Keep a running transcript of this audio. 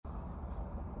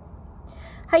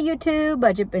Hi YouTube,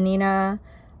 Budget Benina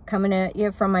coming at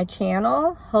you from my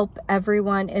channel. Hope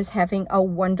everyone is having a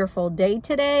wonderful day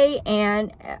today,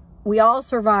 and we all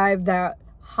survived that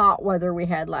hot weather we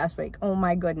had last week. Oh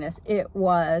my goodness, it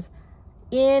was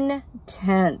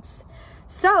intense.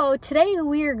 So today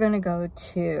we are going to go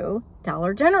to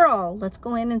Dollar General. Let's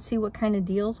go in and see what kind of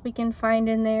deals we can find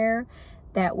in there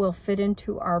that will fit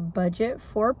into our budget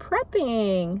for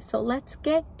prepping. So let's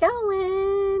get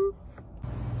going.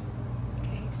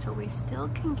 Okay, so we still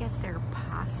can get their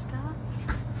pasta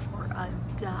for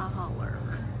 $1.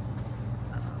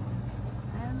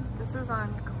 And this is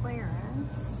on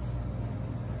clearance,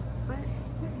 but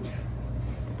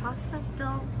the pasta is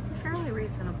still fairly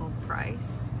reasonable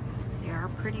price. They are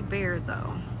pretty bare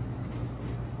though,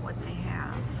 what they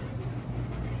have.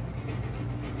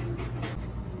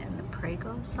 And the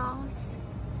Prego sauce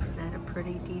is at a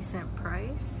pretty decent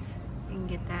price. You can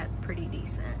get that pretty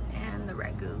decent. And the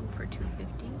ragu for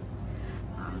 $2.50.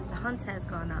 The Hunt's has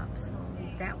gone up, so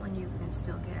that one you can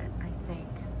still get, I think.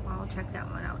 Well, I'll check that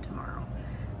one out tomorrow.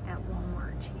 At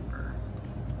Walmart, cheaper.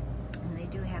 And they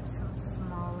do have some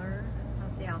smaller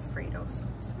of the Alfredo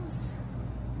sauces.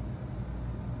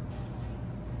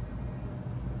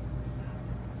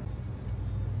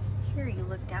 Here you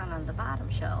look down on the bottom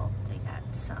shelf, they got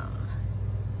some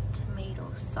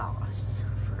tomato sauce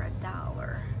for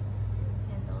 $1.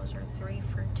 And those are 3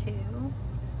 for $2.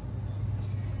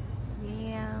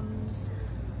 Yams,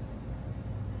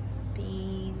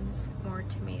 beans, more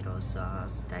tomato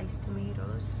sauce, diced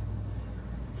tomatoes.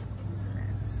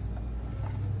 And that's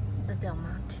the Del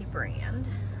Monte brand.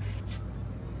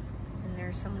 And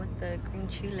there's some with the green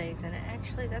chiles in it.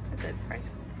 Actually, that's a good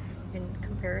price in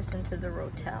comparison to the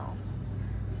Rotel.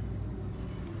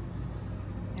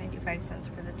 95 cents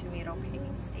for the tomato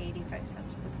paste, 85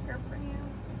 cents for the pepper.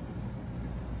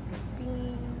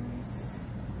 Beans,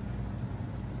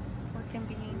 pork and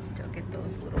beans, still get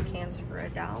those little cans for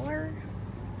 $1.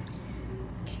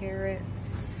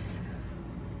 Carrots,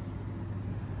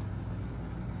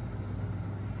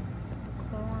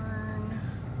 corn,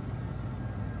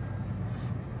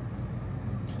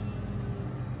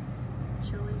 peas,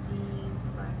 chili beans,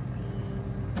 black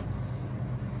beans,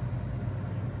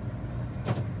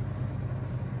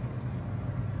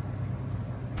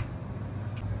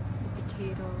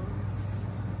 potatoes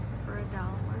for $1.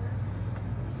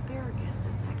 Asparagus,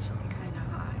 that's actually kind of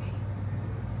high.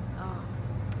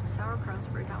 Sauerkraut's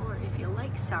for $1. If you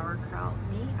like sauerkraut,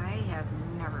 me, I have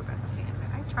never been a fan of it.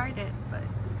 I tried it, but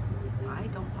I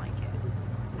don't like it.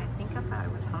 And I think if I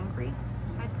was hungry,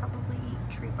 I'd probably eat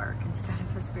tree bark instead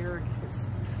of asparagus.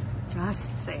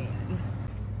 Just saying.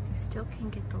 You still can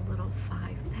get the little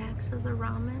 5-packs of the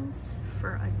ramens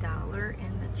for $1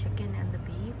 in the chicken and the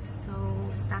beef, so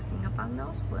stocking up on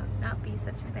those would not be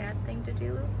such a bad thing to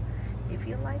do if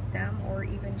you like them, or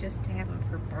even just to have them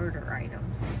for barter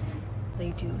items.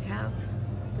 They do have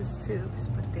the soups,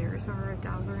 but theirs are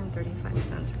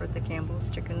 $1.35 for the Campbell's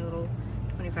chicken noodle,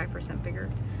 25% bigger.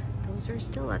 Those are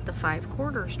still at the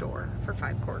 5-quarter store for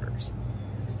 5 quarters.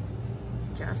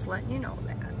 Just letting you know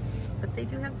that. But they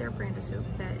do have their brand of soup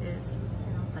that is,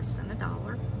 you know, less than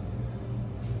 $1.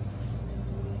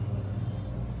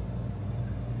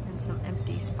 And some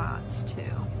empty spots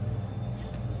too.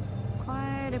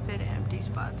 Quite a bit of empty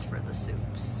spots for the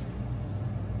soups.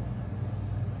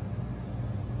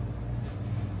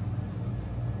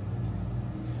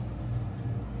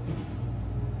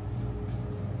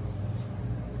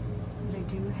 They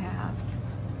do have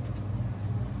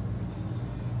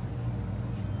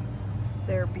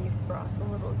their beef broth a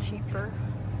little cheaper.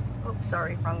 Oh,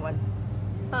 sorry, wrong one.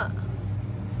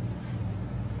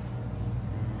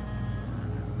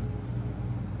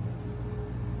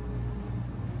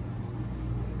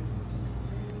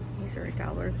 These are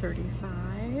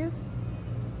 $1.35.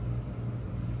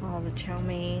 All the chow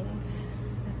meins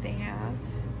that they have.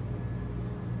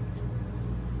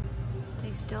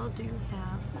 They still do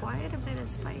have quite a bit of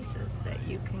spices that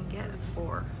you can get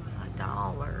for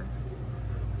 $1.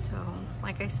 So,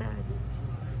 like I said,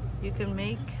 you can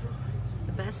make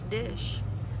the best dish,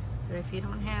 but if you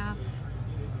don't have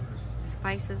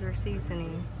spices or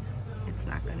seasoning, it's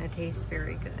not going to taste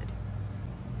very good.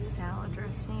 Salad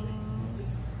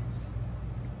dressings,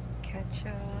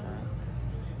 ketchup,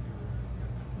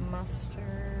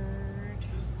 mustard,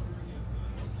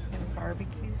 and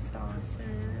barbecue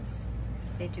sauces.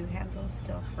 They do have those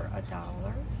still for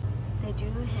 $1. They do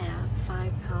have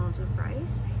 5 pounds of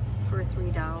rice for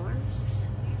 $3.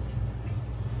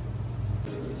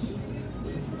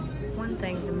 One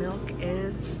thing, the milk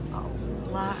is a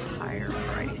lot higher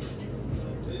priced,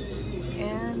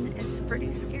 and it's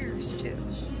pretty scarce too.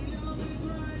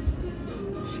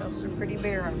 Shelves are pretty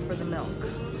barren for the milk.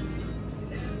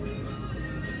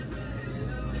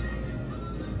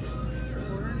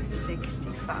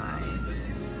 $4.65.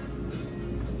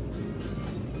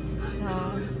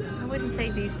 I wouldn't say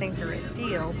these things are a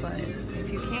deal, but if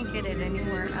you can't get it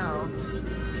anywhere else,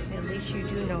 at least you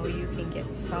do know you can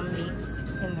get some meats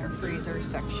in their freezer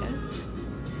section.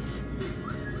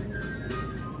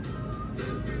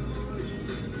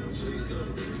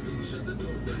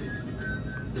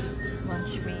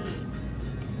 Lunch meat,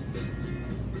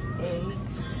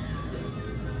 eggs,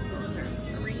 those are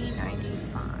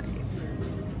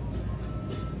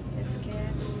 $3.95.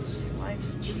 Biscuits,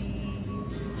 sliced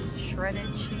cheese,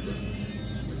 shredded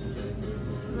cheese.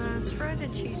 So the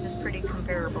shredded cheese is pretty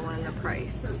comparable in the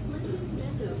price.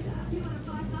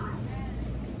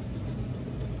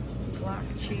 Block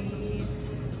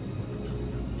cheese,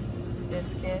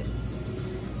 biscuits,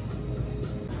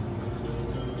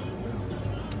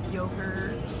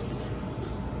 yogurts,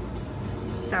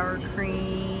 sour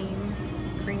cream,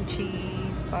 cream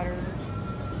cheese, butter.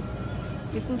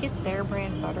 You can get their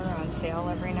brand butter on sale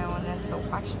every now and then, so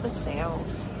watch the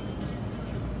sales.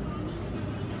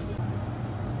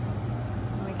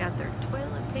 We got their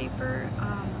toilet paper,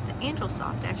 the Angel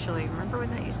Soft actually. Remember when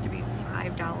that used to be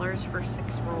 $5 for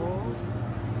 6 rolls?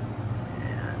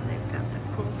 And they've got the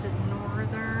Quilted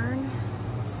Northern,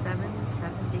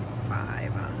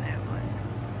 $7.75 on that one.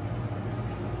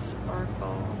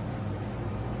 Sparkle.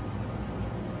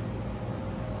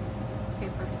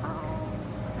 Paper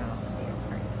towels, I don't see a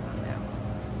price on that one.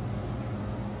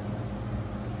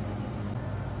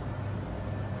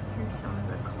 Here's some of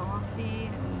the coffee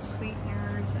and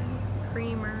sweeteners and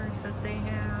creamers that they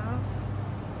have.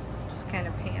 Just kind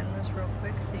of pan this real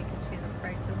quick so you can see the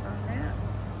prices on that.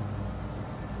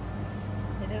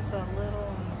 It is a little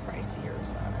on the pricier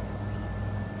side.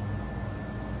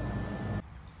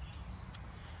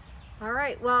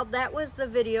 Alright, well that was the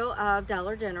video of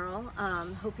Dollar General.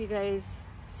 Hope you guys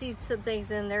see some things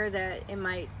in there that it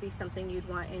might be something you'd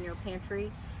want in your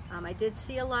pantry. I did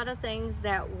see a lot of things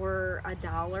that were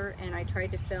 $1 and I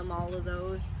tried to film all of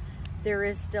those. There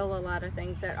is still a lot of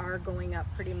things that are going up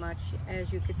pretty much.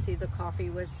 As you could see, the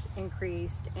coffee was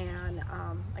increased, and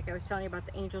like I was telling you about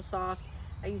the Angel Soft,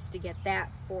 I used to get that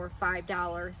for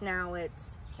 $5. Now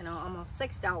it's, you know, almost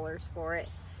 $6 for it.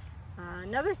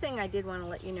 Another thing I did want to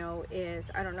let you know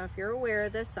is, I don't know if you're aware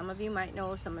of this, some of you might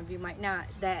know, some of you might not,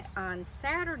 that on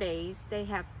Saturdays they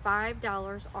have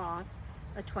 $5 off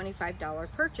a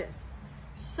 $25 purchase.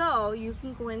 So you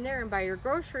can go in there and buy your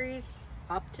groceries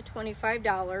up to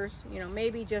 $25, you know,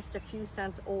 maybe just a few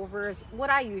cents over.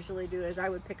 What I usually do is I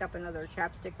would pick up another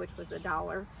chapstick, which was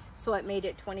 $1, so it made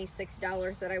it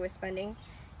 $26 that I was spending,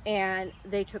 and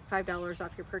they took $5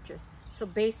 off your purchase. So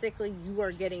basically you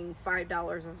are getting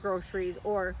 $5 of groceries,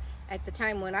 or at the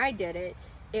time when I did it,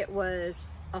 it was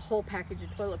a whole package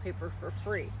of toilet paper for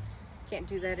free. Can't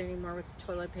do that anymore with the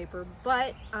toilet paper.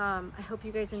 But I hope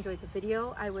you guys enjoyed the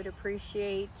video. I would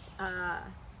appreciate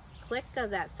click of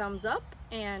that thumbs up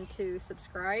and to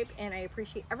subscribe, and I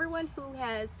appreciate everyone who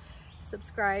has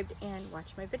subscribed and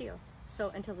watched my videos.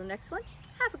 So until the next one,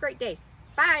 have a great day.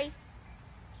 Bye.